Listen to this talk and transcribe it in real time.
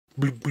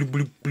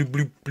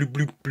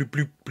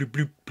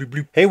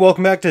Hey,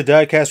 welcome back to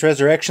Diecast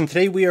Resurrection.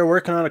 Today we are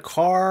working on a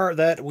car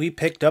that we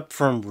picked up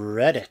from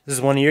Reddit. This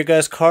is one of your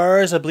guys'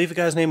 cars. I believe the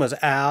guy's name was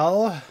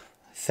Al.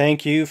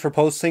 Thank you for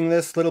posting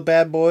this little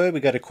bad boy. We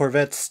got a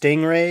Corvette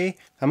STINGRAY.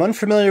 I'm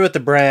unfamiliar with the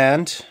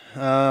brand.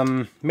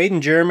 Made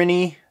in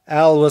Germany.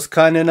 Al was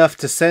kind enough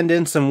to send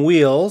in some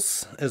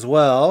wheels as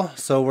well.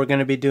 So we're going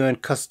to be doing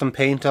custom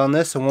paint on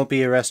this. It won't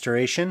be a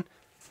restoration.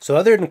 So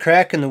other than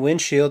cracking the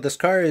windshield, this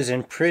car is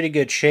in pretty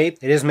good shape.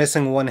 It is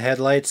missing one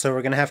headlight, so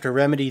we're going to have to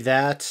remedy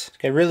that. It's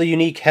got really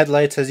unique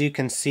headlights, as you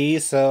can see,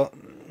 so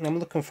I'm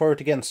looking forward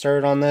to getting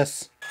started on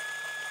this.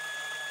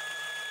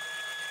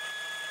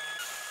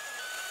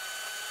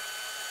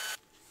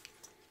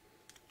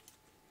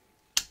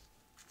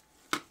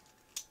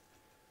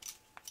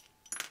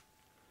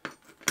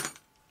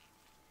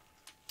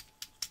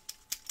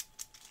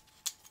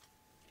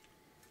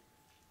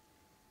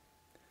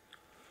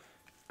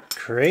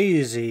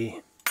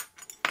 Crazy.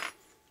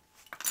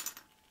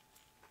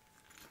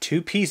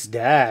 Two-piece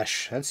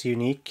dash. That's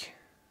unique.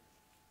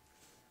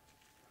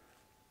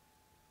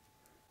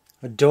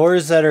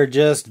 Doors that are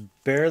just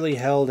barely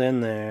held in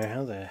there.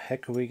 How the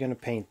heck are we going to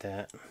paint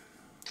that?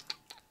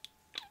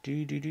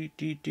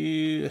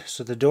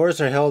 So the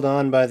doors are held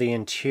on by the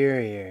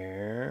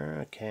interior.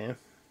 Okay.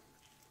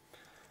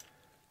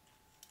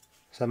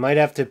 So I might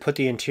have to put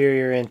the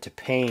interior into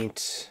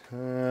paint.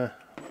 We'll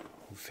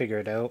figure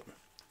it out.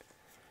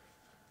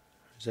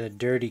 There's a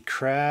dirty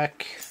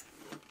crack.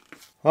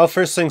 Well,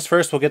 first things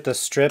first, we'll get this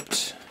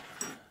stripped.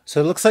 So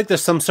it looks like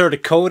there's some sort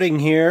of coating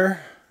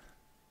here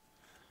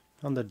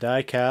on the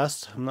die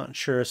cast. I'm not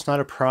sure. It's not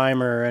a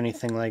primer or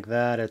anything like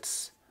that.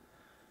 It's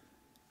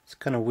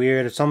kind of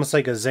weird. It's almost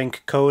like a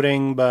zinc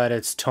coating, but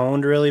it's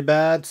toned really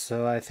bad.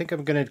 So I think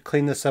I'm going to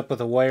clean this up with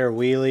a wire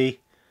wheelie.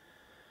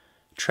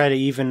 Try to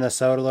even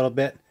this out a little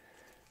bit.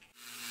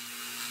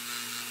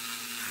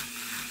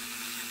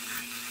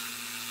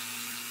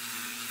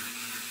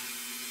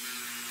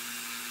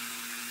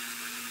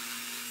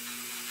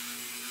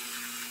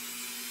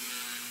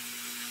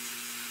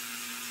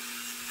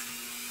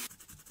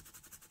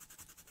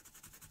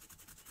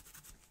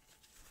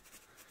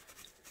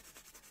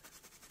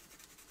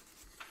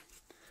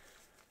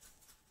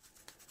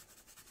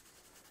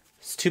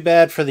 It's too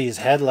bad for these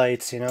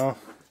headlights, you know.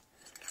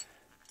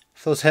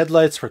 If those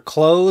headlights were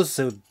closed,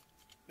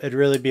 it'd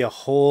really be a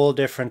whole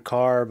different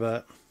car,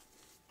 but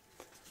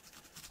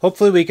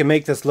hopefully we can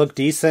make this look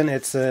decent.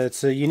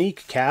 It's a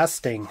unique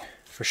casting,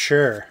 for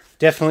sure.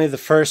 Definitely the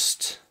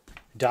first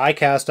die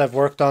cast I've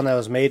worked on that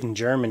was made in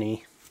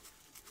Germany.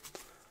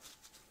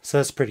 So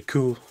that's pretty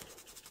cool.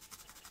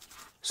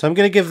 So I'm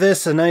going to give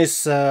this a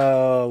nice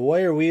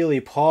wire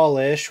wheelie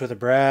polish with a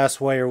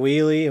brass wire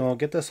wheelie, and we'll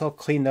get this all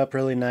cleaned up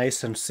really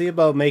nice and see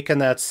about making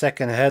that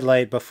second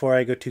headlight before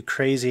I go too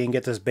crazy and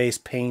get this base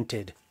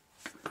painted.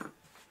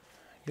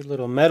 Get a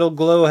little metal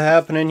glow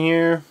happening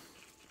here.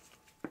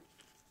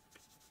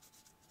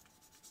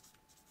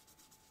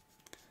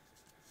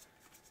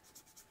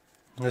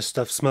 This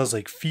stuff smells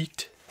like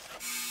feet.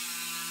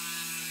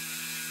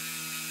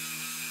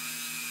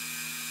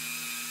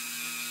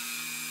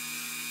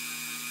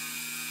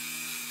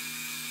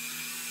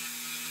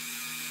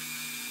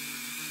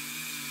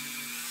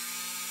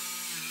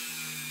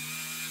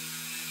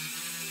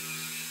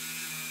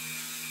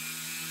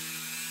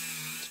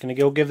 Gonna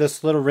go give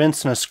this a little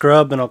rinse and a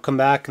scrub, and I'll come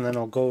back and then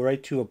I'll go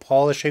right to a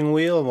polishing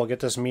wheel and we'll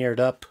get this mirrored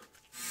up.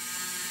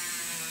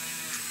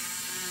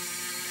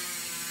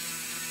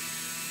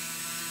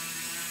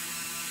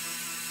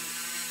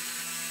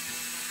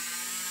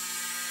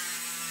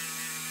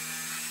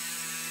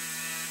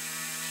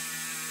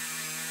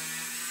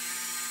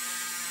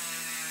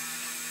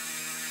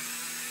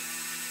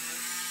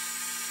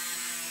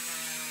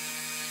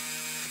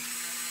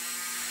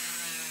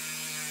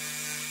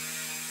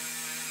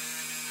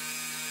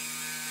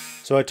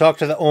 So I talked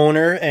to the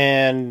owner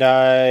and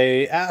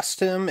I asked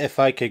him if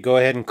I could go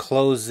ahead and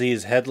close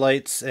these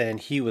headlights,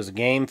 and he was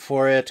game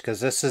for it, because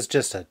this is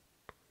just a,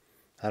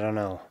 I don't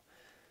know,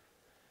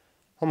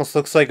 almost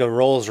looks like a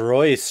Rolls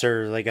Royce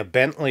or like a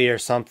Bentley or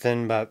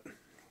something, but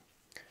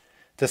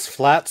this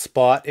flat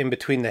spot in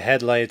between the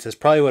headlights is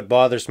probably what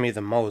bothers me the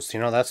most.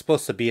 You know, that's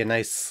supposed to be a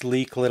nice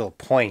sleek little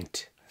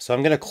point. So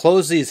I'm going to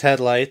close these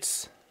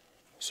headlights.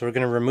 So we're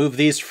going to remove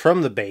these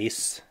from the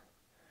base,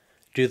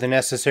 do the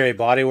necessary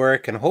body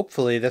work, and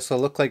hopefully this will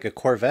look like a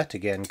Corvette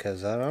again,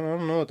 because I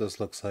don't know what this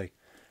looks like.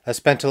 I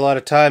spent a lot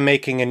of time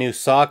making a new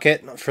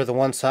socket for the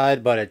one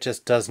side, but it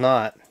just does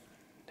not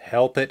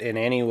help it in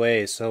any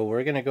way. So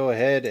we're going to go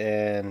ahead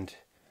and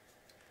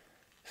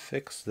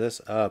fix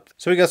this up.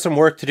 So we got some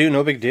work to do,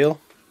 no big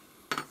deal.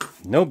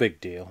 No big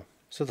deal.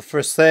 So the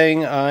first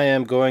thing I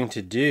am going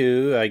to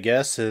do, I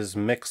guess, is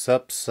mix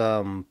up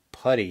some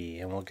putty,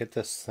 and we'll get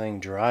this thing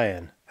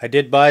drying. I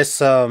did buy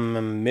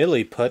some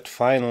Milliput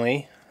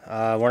finally.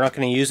 We're not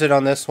going to use it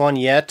on this one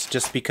yet,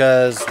 just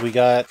because we've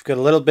got a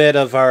little bit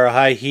of our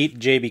high heat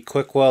JB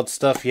Quick Weld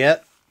stuff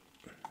yet.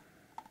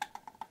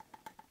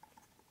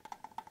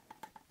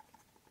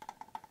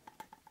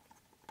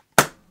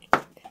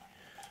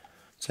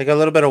 So I got a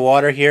little bit of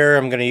water here.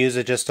 I'm going to use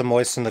it just to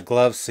moisten the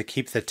gloves to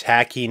keep the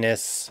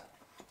tackiness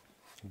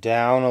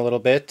down a little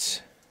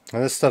bit.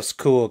 And this stuff's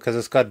cool because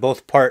it's got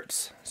both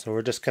parts. So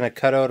we're just going to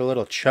cut out a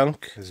little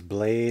chunk. This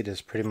blade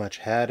has pretty much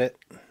had it.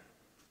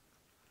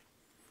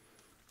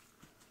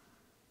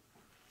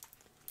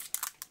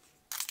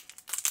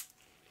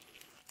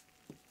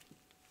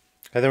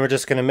 And then we're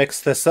just going to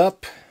mix this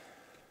up.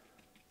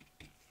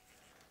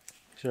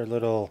 Here's our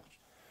little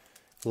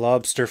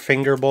lobster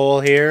finger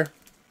bowl here.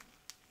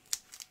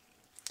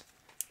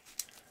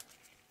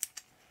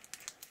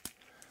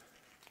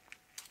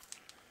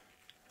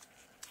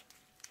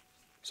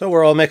 So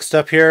we're all mixed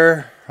up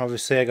here.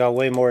 Obviously I got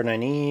way more than I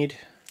need.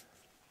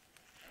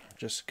 I'm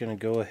just going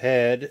to go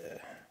ahead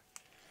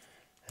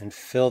and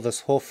fill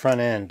this whole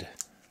front end.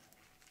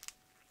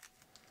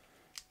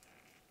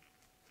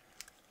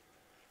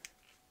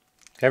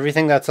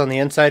 Everything that's on the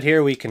inside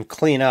here we can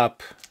clean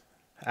up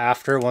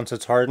after once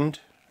it's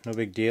hardened. No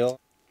big deal.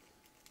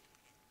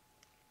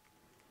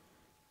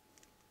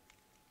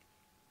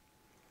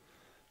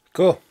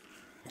 Cool.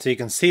 So you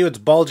can see it's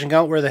bulging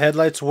out where the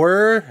headlights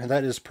were.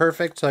 That is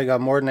perfect. So I got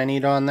more than I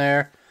need on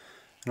there.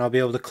 And I'll be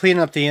able to clean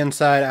up the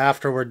inside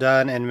after we're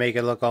done and make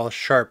it look all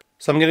sharp.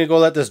 So I'm going to go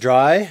let this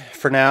dry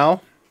for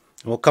now.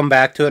 We'll come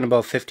back to it in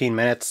about 15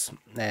 minutes.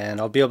 And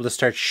I'll be able to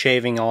start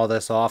shaving all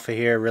this off of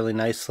here really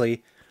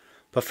nicely.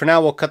 But for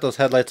now we'll cut those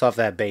headlights off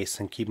that base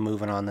and keep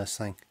moving on this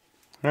thing.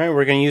 Alright,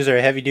 we're going to use our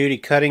heavy duty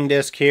cutting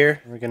disc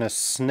here. We're going to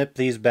snip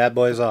these bad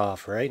boys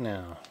off right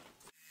now.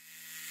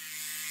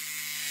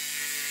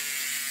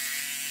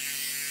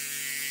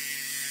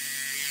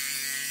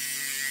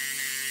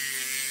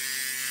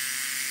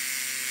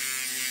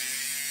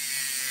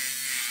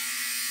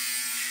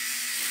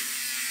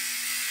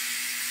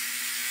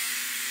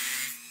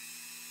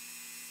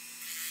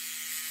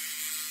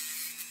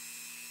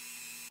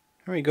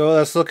 There we go,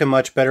 that's looking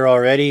much better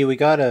already. We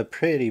got a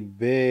pretty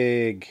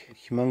big,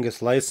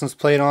 humongous license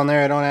plate on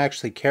there I don't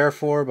actually care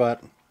for,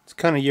 but it's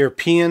kind of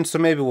European, so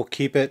maybe we'll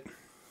keep it.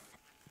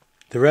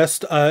 The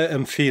rest I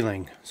am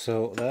feeling,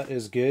 so that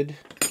is good.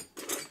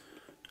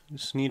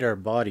 Just need our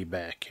body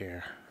back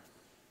here.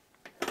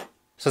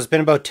 So it's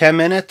been about 10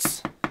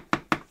 minutes.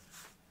 And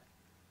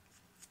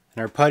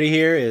our putty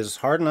here is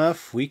hard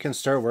enough. We can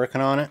start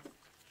working on it.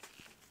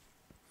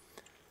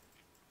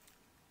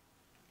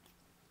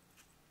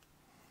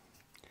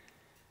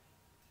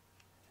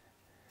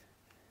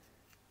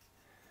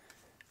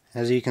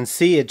 As you can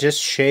see, it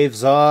just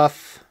shaves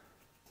off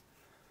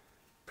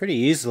pretty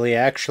easily,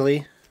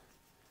 actually.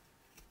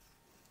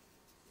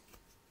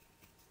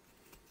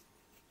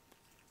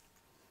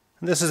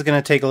 This is going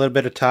to take a little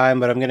bit of time,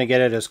 but I'm going to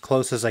get it as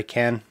close as I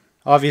can.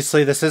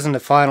 Obviously, this isn't the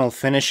final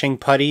finishing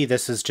putty.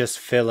 This is just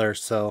filler,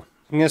 so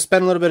I'm going to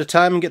spend a little bit of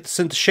time and get this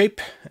into shape,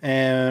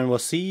 and we'll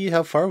see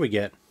how far we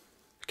get.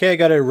 Okay, I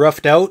got it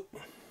roughed out.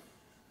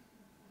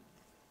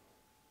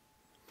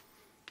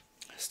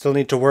 Still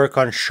need to work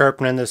on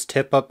sharpening this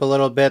tip up a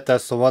little bit.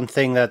 That's the one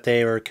thing that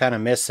they were kind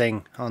of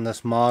missing on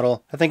this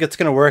model. I think it's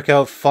going to work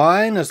out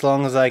fine as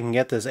long as I can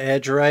get this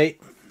edge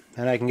right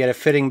and I can get it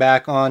fitting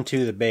back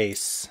onto the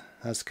base.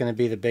 That's going to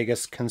be the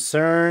biggest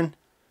concern.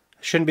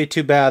 Shouldn't be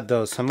too bad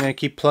though, so I'm going to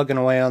keep plugging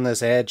away on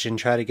this edge and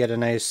try to get a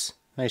nice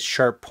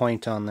sharp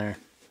point on there.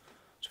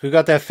 So we've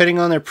got that fitting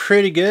on there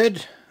pretty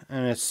good,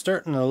 and it's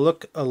starting to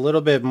look a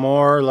little bit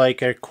more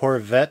like a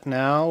Corvette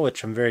now,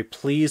 which I'm very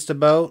pleased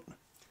about.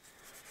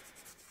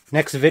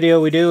 Next video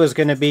we do is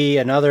going to be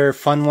another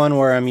fun one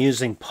where I'm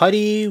using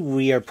putty.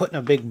 We are putting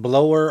a big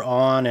blower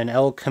on an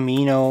El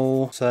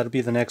Camino, so that'll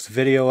be the next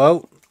video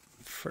out.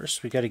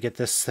 First we got to get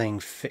this thing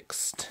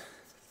fixed.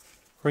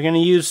 We're going to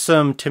use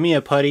some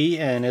Tamiya putty,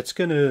 and it's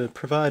going to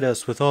provide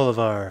us with all of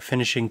our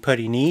finishing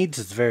putty needs.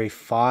 It's very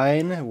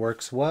fine, it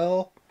works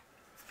well.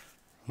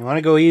 You want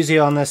to go easy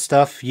on this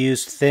stuff,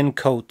 use thin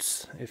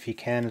coats if you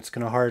can. It's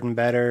going to harden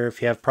better.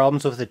 If you have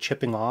problems with it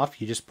chipping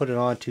off, you just put it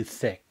on too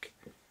thick.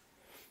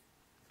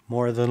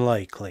 More than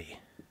likely.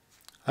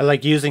 I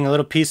like using a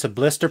little piece of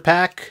blister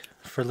pack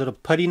for a little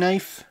putty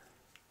knife.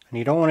 And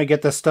you don't want to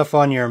get this stuff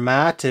on your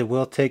mat, it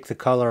will take the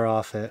color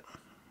off it.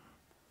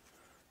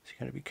 So you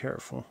gotta be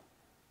careful.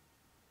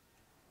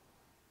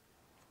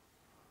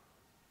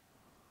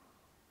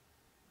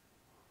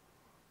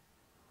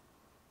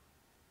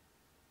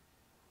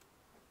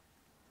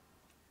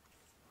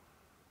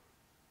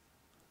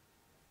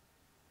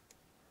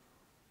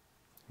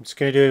 I'm just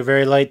going to do a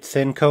very light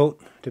thin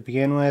coat to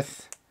begin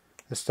with.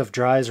 This stuff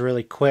dries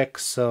really quick,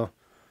 so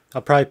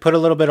I'll probably put a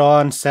little bit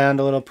on, sand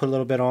a little, put a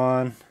little bit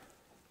on.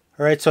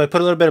 Alright, so I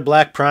put a little bit of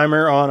black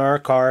primer on our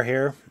car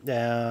here.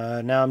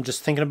 Now I'm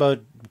just thinking about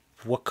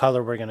what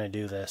color we're going to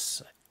do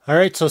this.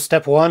 Alright, so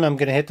step one, I'm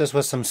going to hit this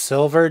with some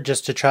silver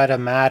just to try to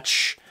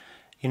match,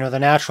 you know, the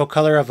natural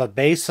color of a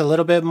base a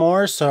little bit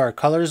more, so our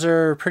colors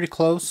are pretty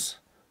close.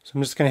 So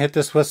I'm just going to hit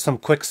this with some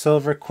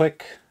Quicksilver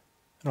quick,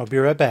 and I'll be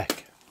right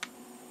back.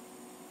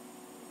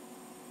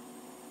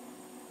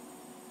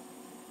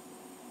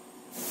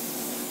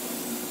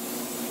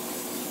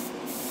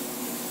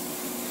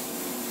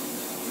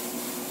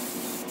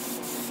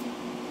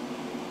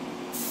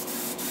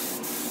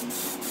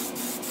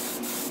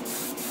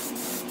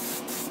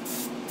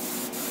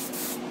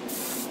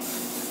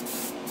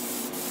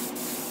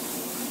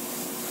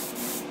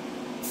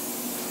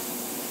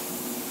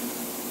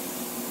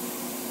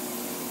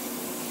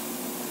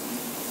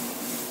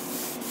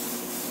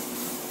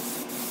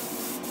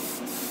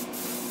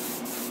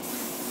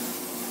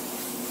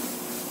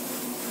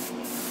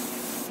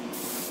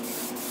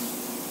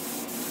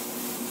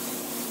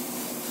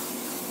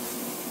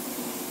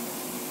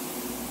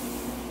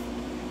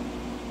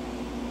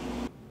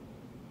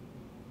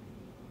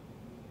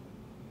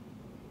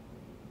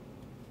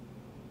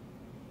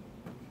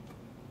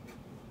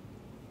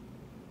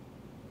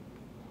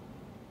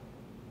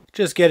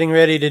 Just getting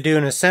ready to do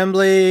an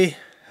assembly.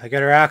 I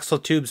got our axle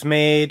tubes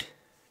made.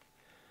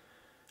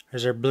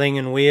 There's our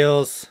blinging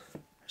wheels.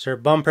 There's our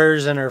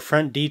bumpers and our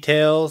front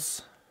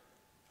details.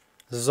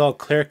 This is all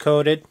clear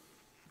coated.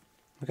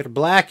 We got a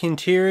black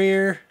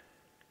interior.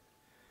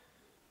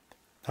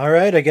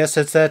 Alright, I guess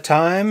it's that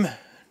time.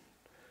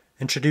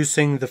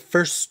 Introducing the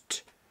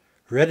first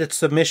Reddit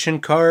submission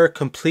car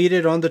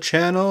completed on the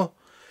channel.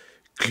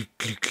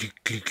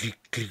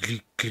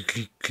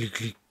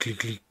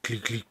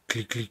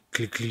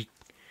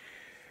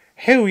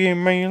 Hell yeah,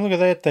 man, look at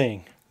that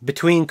thing.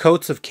 Between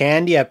coats of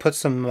candy, I put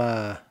some,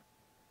 I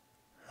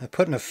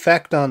put an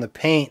effect on the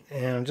paint,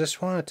 and I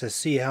just wanted to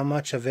see how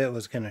much of it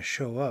was going to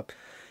show up.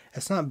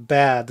 It's not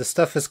bad. The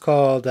stuff is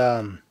called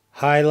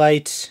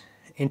highlight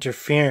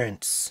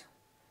interference.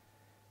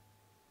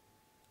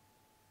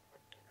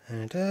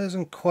 And it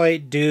doesn't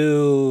quite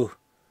do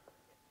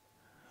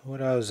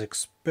what I was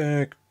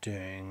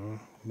expecting,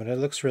 but it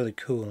looks really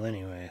cool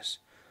anyways.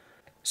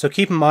 So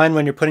keep in mind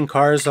when you're putting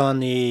cars on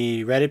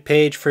the Reddit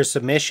page for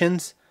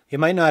submissions, you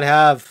might not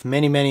have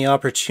many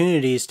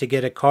opportunities to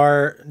get a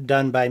car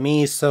done by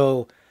me,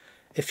 so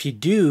if you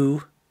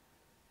do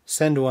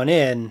send one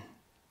in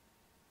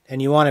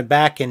and you want it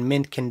back in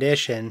mint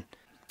condition,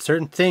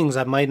 certain things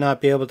I might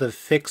not be able to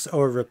fix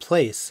or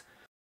replace.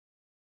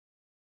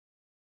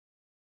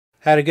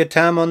 Had a good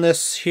time on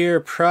this here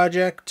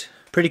project.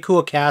 Pretty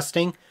cool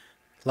casting.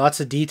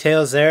 Lots of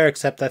details there,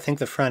 except I think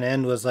the front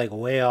end was like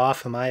way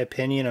off in my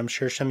opinion. I'm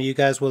sure some of you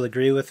guys will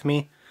agree with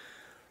me.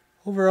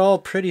 Overall,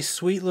 pretty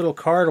sweet little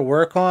car to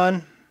work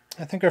on.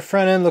 I think our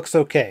front end looks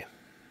okay.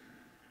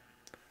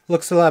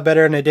 Looks a lot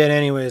better than it did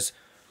anyways.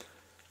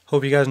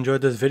 Hope you guys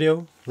enjoyed this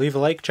video. Leave a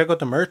like, check out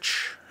the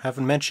merch.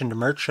 Haven't mentioned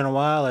merch in a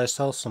while. I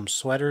sell some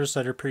sweaters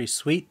that are pretty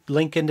sweet.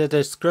 Link in the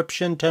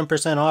description,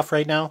 10% off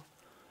right now.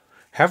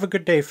 Have a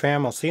good day,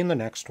 fam. I'll see you in the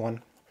next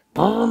one.